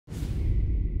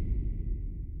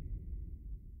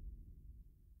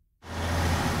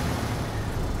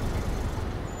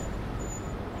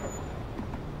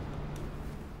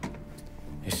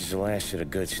the last of the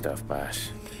good stuff,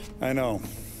 boss. I know.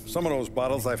 Some of those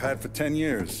bottles I've had for 10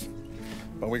 years.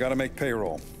 But we gotta make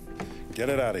payroll. Get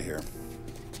it out of here.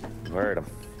 Heard him.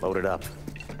 Load it up.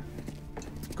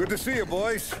 Good to see you,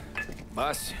 boys.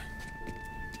 Boss,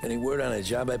 any word on a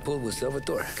job I pulled with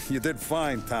Salvatore? You did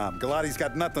fine, Tom. Galati's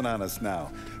got nothing on us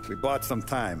now. We bought some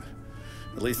time.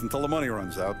 At least until the money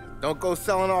runs out. Don't go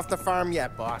selling off the farm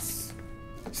yet, boss.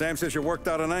 Sam says you worked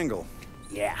out an angle.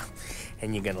 Yeah,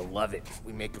 and you're gonna love it.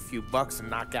 We make a few bucks and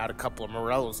knock out a couple of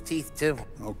Morello's teeth, too.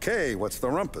 Okay, what's the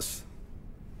rumpus?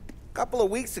 A couple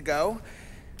of weeks ago,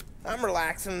 I'm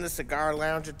relaxing in the cigar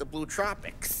lounge at the Blue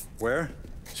Tropics. Where?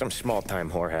 Some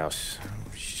small-time whorehouse.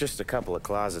 It's just a couple of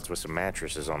closets with some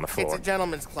mattresses on the floor. It's a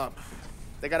gentleman's club.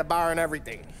 They got a bar and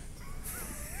everything.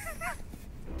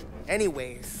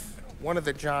 Anyways, one of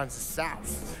the Johns is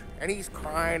south, and he's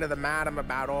crying to the madam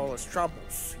about all his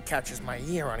troubles. He catches my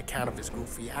ear on account of his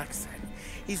goofy accent.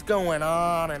 He's going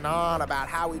on and on about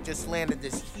how he just landed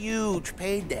this huge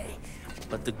payday,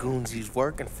 but the goons he's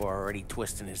working for are already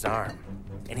twisting his arm,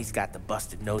 and he's got the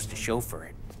busted nose to show for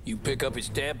it. You pick up his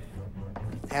tab?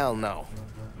 Hell no.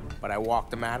 But I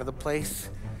walked him out of the place,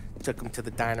 took him to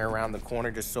the diner around the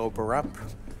corner to sober up.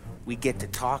 We get to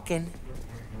talking.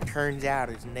 Turns out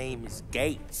his name is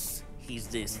Gates. He's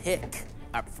this hick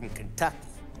up from Kentucky.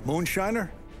 Moonshiner?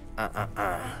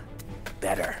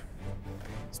 Better.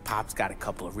 His pop's got a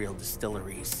couple of real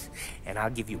distilleries, and I'll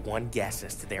give you one guess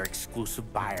as to their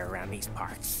exclusive buyer around these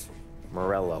parts.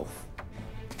 Morello.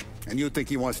 And you think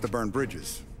he wants to burn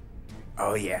bridges?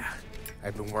 Oh yeah.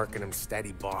 I've been working him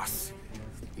steady, boss.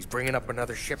 He's bringing up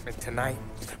another shipment tonight,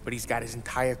 but he's got his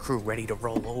entire crew ready to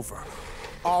roll over.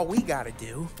 All we gotta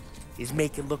do is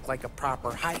make it look like a proper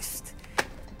heist.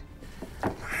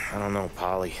 I don't know,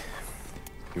 Polly.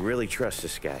 You really trust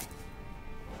this guy?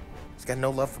 He's got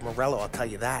no love for Morello, I'll tell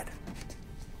you that.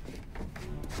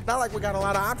 Not like we got a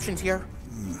lot of options here.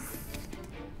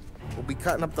 We'll be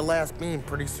cutting up the last beam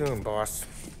pretty soon, boss.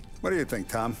 What do you think,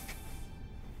 Tom?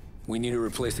 We need to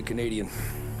replace the Canadian.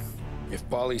 If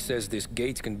Polly says this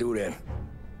Gates can do that,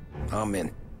 I'm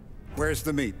in. Where's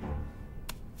the meet?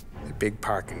 The big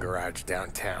parking garage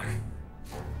downtown.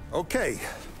 Okay,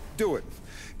 do it.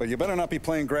 But you better not be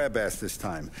playing grab ass this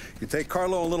time. You take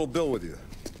Carlo and Little Bill with you.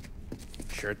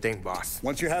 Sure thing, boss.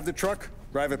 Once you have the truck,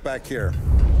 drive it back here.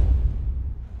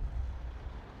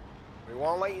 We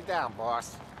won't let you down,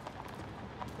 boss.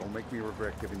 Don't make me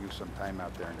regret giving you some time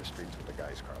out there in the streets with the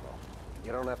guys, Carlo.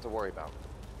 You don't have to worry about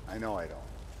it. I know I don't.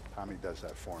 Tommy does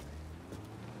that for me.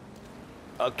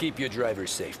 I'll keep your driver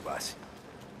safe, boss.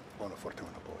 Buona fortuna,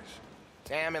 boys.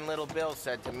 Sam and Little Bill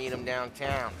said to meet him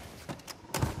downtown.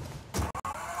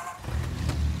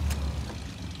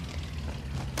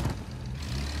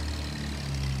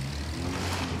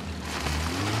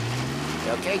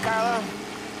 You okay, Carlo?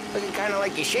 Looking kind of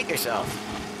like you shit yourself.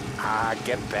 Ah,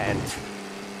 get bent.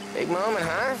 Big moment,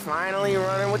 huh? Finally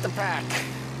running with the pack.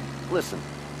 Listen,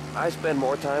 I spend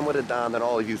more time with a Don than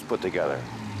all of yous put together.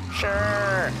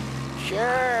 Sure.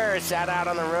 Sat out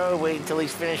on the road waiting till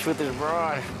he's finished with his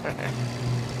broad.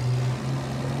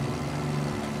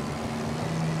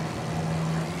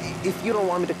 If you don't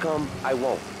want me to come, I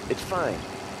won't. It's fine.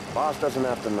 Boss doesn't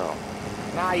have to know.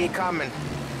 Nah, you're coming.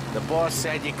 The boss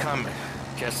said you're coming.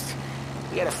 Just,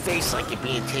 you got a face like you're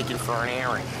being taken for an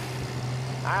airing.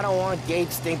 I don't want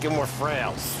Gates thinking we're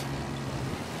frails.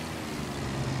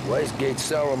 Why is Gates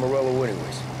sour on Morello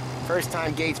anyways? First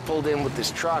time Gates pulled in with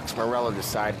his trucks, Morello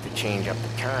decided to change up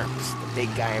the terms. The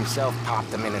big guy himself popped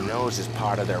him in the nose as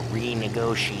part of their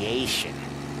renegotiation.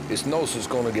 His nose is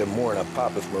gonna get more than a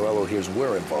pop if Morello hears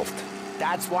we're involved.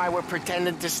 That's why we're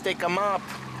pretending to stick him up.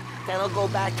 Then he'll go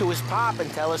back to his pop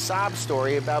and tell a sob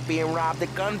story about being robbed at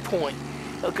gunpoint.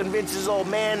 He'll convince his old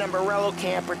man that Morello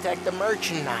can't protect the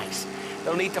merchandise.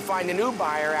 They'll need to find a new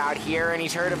buyer out here, and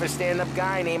he's heard of a stand-up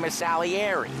guy named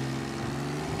Salieri.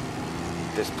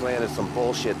 This plan is some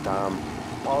bullshit, Tom.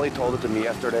 Paulie told it to me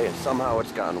yesterday, and somehow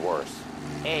it's gotten worse.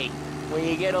 Hey, when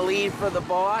you get a lead for the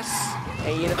boss,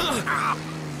 and you know...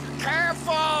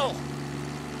 Careful!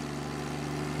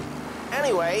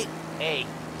 Anyway, hey,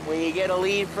 when you get a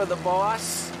lead for the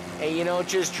boss, and you don't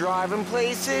just drive him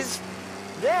places,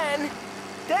 then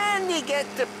you get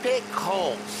to pick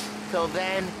holes. Till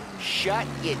then, shut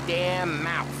your damn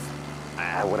mouth.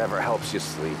 Whatever helps you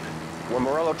sleep. When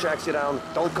Morello tracks you down,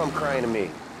 don't come crying to me.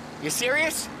 You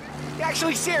serious? You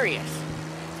actually serious?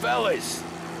 Fellas,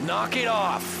 knock it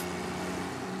off.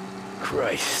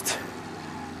 Christ.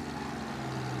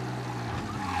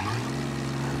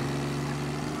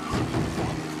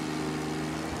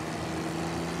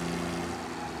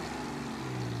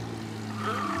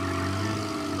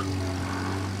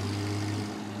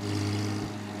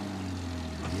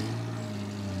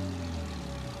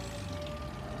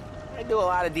 I do a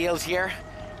lot of deals here.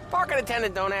 Parking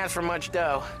attendant don't ask for much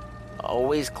dough.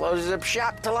 Always closes up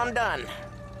shop till I'm done.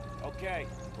 Okay,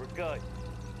 we're good.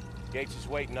 Gates is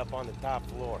waiting up on the top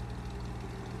floor.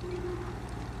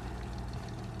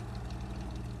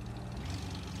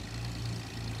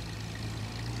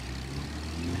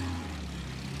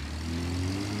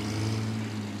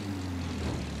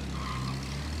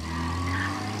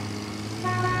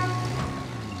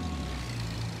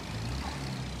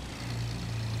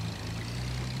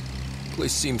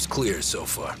 Place seems clear so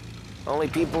far. Only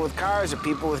people with cars are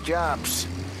people with jobs.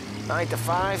 9 to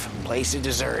 5, place is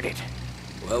deserted.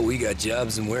 Well, we got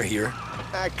jobs and we're here.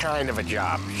 That kind of a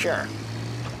job, sure.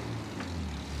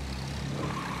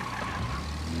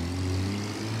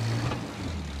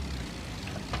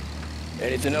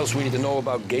 Anything else we need to know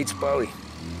about Gates, Polly?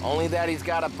 Only that he's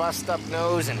got a bust-up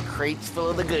nose and crates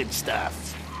full of the good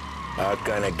stuff. Our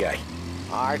kind of guy.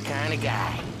 Our kind of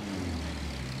guy.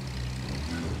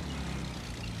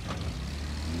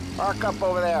 Park up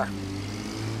over there.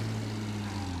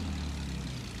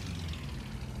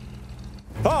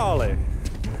 Polly,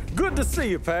 good to see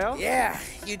you, pal. Yeah,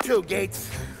 you too,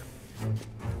 Gates.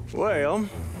 Well,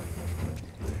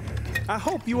 I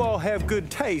hope you all have good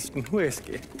taste in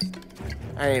whiskey.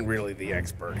 I ain't really the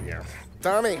expert here.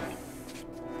 Tommy.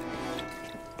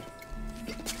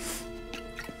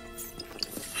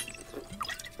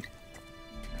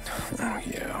 Oh,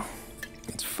 yeah.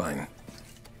 It's fine.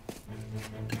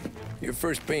 Your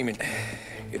first payment.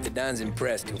 If the Don's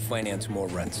impressed, he'll finance more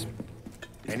runs.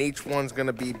 And each one's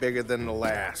gonna be bigger than the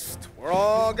last. We're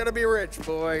all gonna be rich,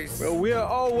 boys. Well, we are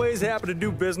always happy to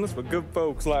do business with good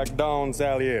folks like Don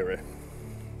Salieri.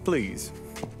 Please,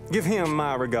 give him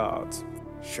my regards.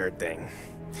 Sure thing.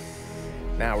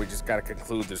 Now we just gotta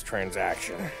conclude this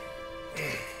transaction.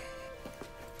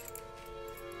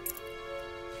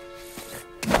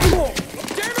 Oh,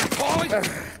 damn it, Polly!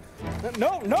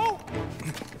 No!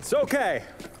 It's okay.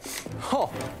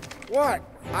 Oh. What?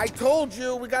 I told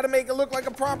you we gotta make it look like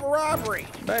a proper robbery.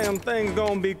 Damn thing's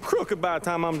gonna be crooked by the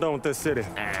time I'm done with this city.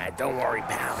 Ah, don't worry,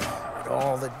 pal. With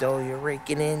all the dough you're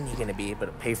raking in, you're gonna be able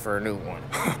to pay for a new one.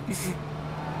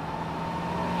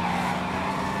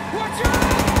 Watch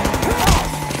out!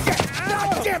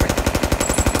 God damn it!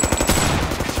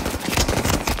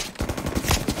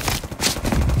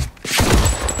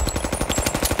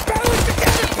 Balance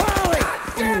together, Polly! God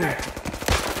damn it!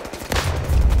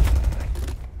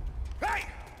 Hey!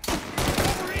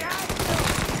 Over here!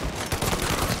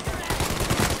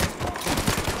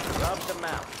 Rub them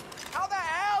out. How the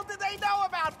hell did they know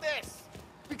about this?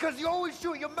 Because you always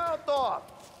shoot your mouth off.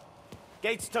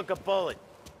 Gates took a bullet.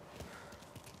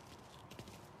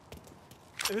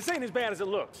 This ain't as bad as it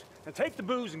looks. Now take the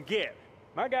booze and get.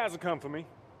 My guys will come for me.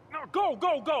 Now go!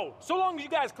 So long as you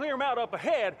guys clear him out up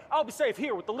ahead, I'll be safe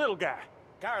here with the little guy.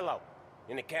 Carlo,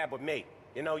 in the cab with me.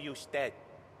 You know you dead.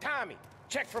 Tommy,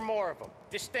 check for more of them.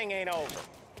 This thing ain't over.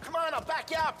 Come on, I'll back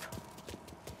you up.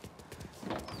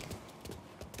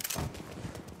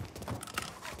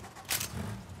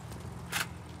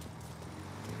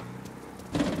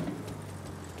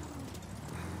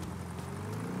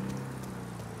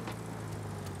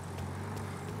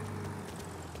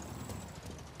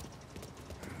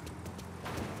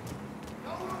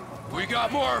 We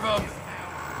got more of them.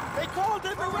 They called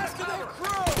in the rest of their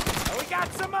crew. And we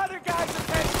got some other guys'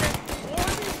 attention. More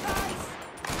of these guys.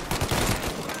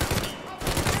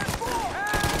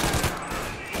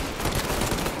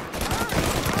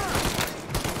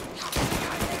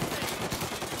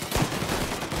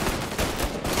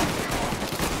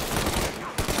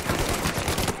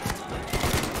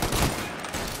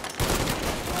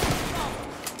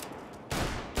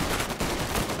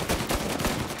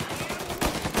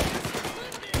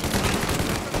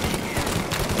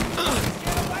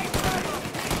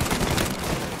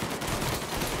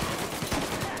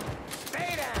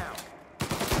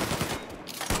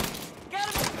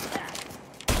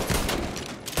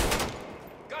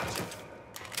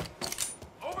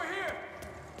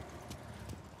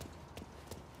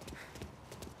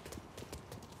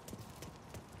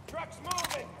 Truck's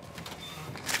moving!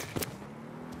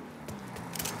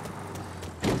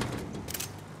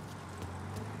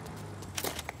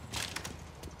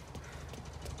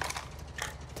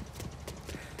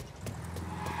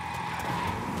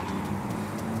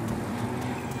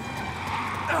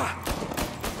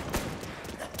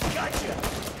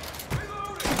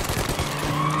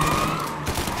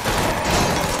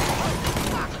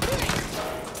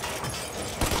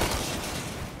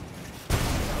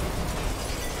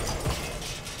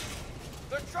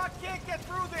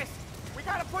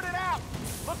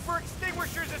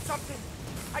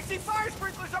 I see fire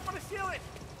sprinklers up on the ceiling!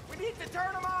 We need to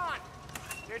turn them on!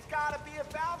 There's gotta be a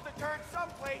valve to turn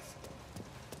someplace.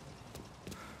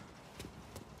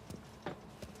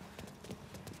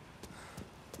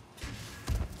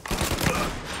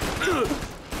 Is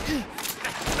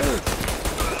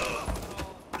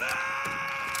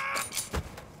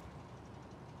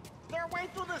there a way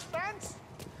through this fence?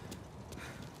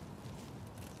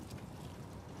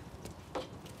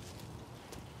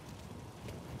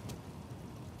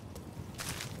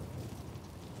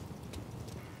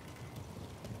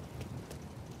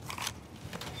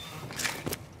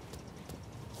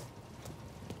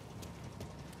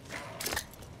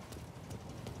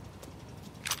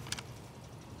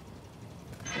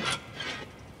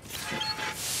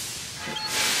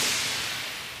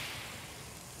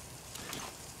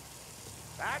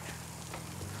 That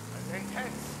was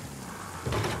intense.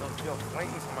 Don't feel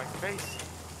flames on my face.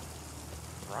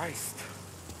 Christ.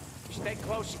 Stay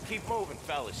close and keep moving,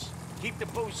 fellas. Keep the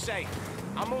booze safe.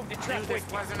 I'll move the trip this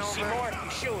with you. wasn't See over. more, you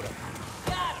shoot him.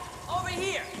 Got him! Over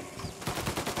here!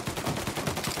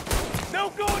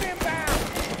 No good inbound!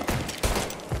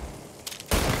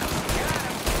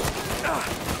 Got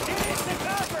him! Get into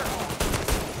cover!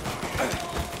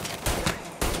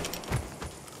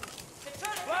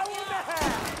 Blow him to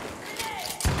half!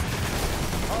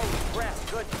 Holy crap,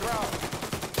 good throw.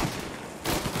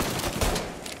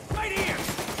 Right here!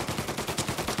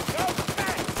 Go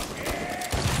fast!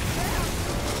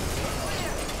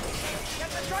 Get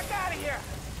the truck out of here!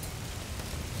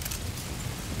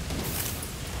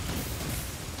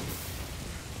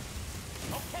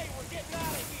 Okay, we're getting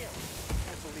out of here.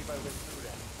 Can't believe I lived through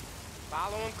that.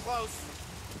 Follow him close.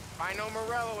 If I know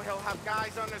Morello, he'll have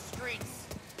guys on the streets.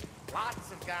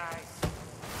 Lots of guys.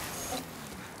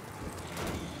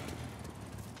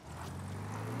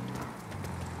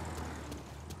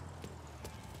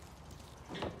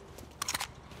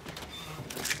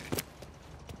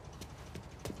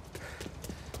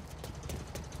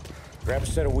 Grab a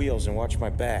set of wheels and watch my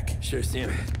back. Sure,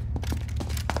 Sam.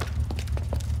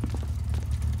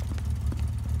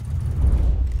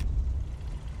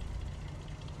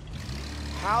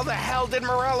 How the hell did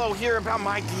Morello hear about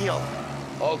my deal?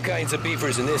 All kinds of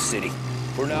beefers in this city.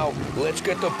 For now, let's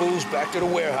get the booze back to the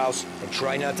warehouse and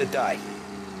try not to die.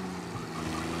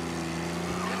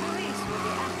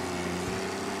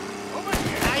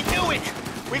 I knew it!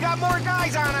 We got more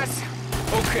guys on us!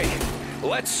 Okay,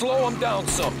 let's slow them down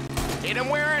some. Hit him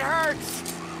where it hurts!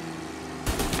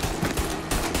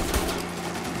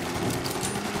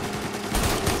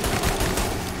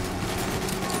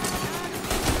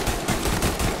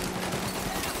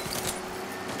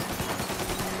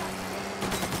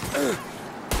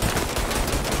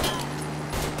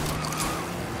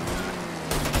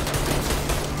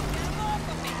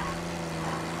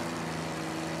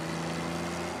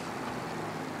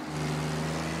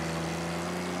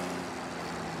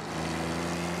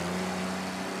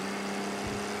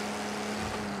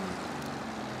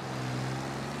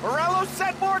 Morello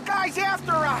sent more guys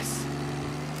after us!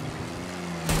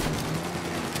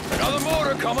 Another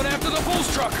motor coming after the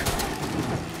booze truck.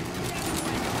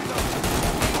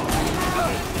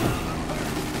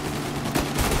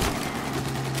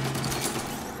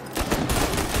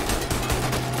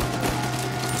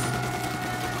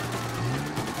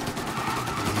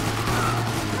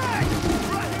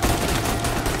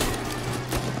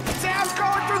 Sam's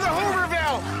going through the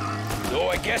Hooverville! So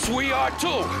I guess we are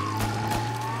too.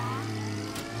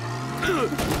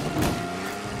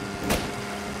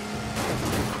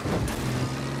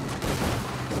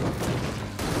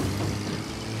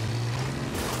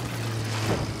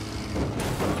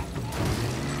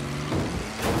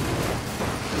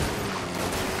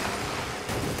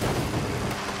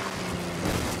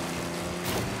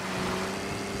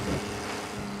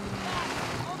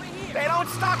 They don't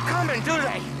stop coming, do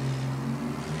they?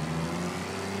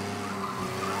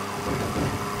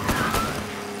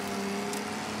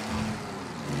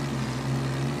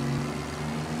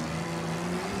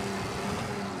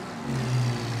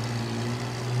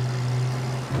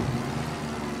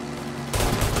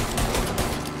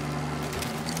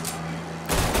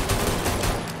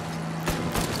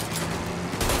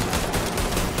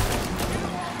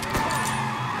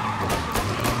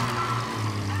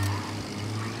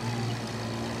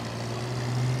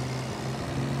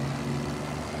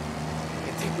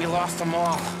 We lost them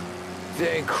all.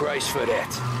 Thank Christ for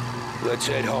that. Let's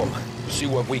head home. See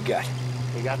what we got.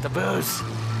 We got the booze.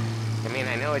 I mean,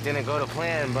 I know it didn't go to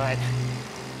plan, but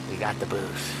we got the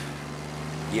booze.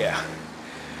 Yeah.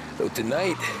 So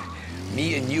tonight,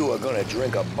 me and you are gonna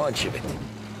drink a bunch of it.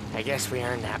 I guess we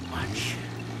earned that much.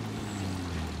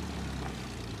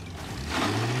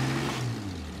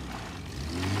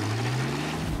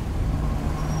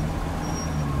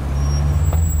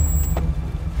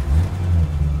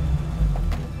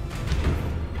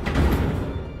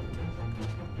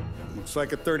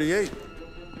 Looks like a 38.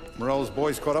 Morello's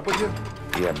boys caught up with you?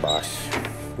 Yeah, boss.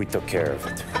 We took care of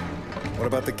it. What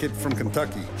about the kid from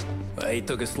Kentucky? He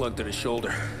took a slug to the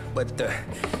shoulder, but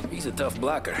he's a tough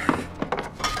blocker.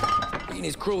 He and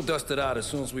his crew dusted out as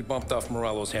soon as we bumped off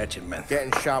Morello's hatchet men.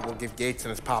 Getting shot will give Gates and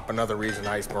his pop another reason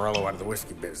to ice Morello out of the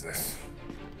whiskey business.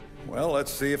 Well,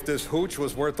 let's see if this hooch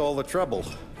was worth all the trouble.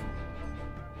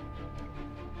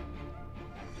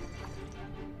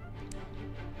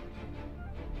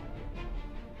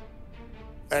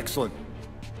 Excellent.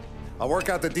 I'll work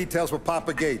out the details with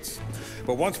Papa Gates.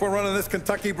 But once we're running this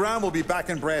Kentucky Brown, we'll be back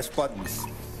in brass buttons.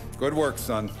 Good work,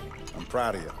 son. I'm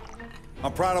proud of you.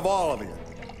 I'm proud of all of you.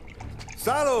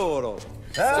 Saludo!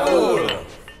 Saludo!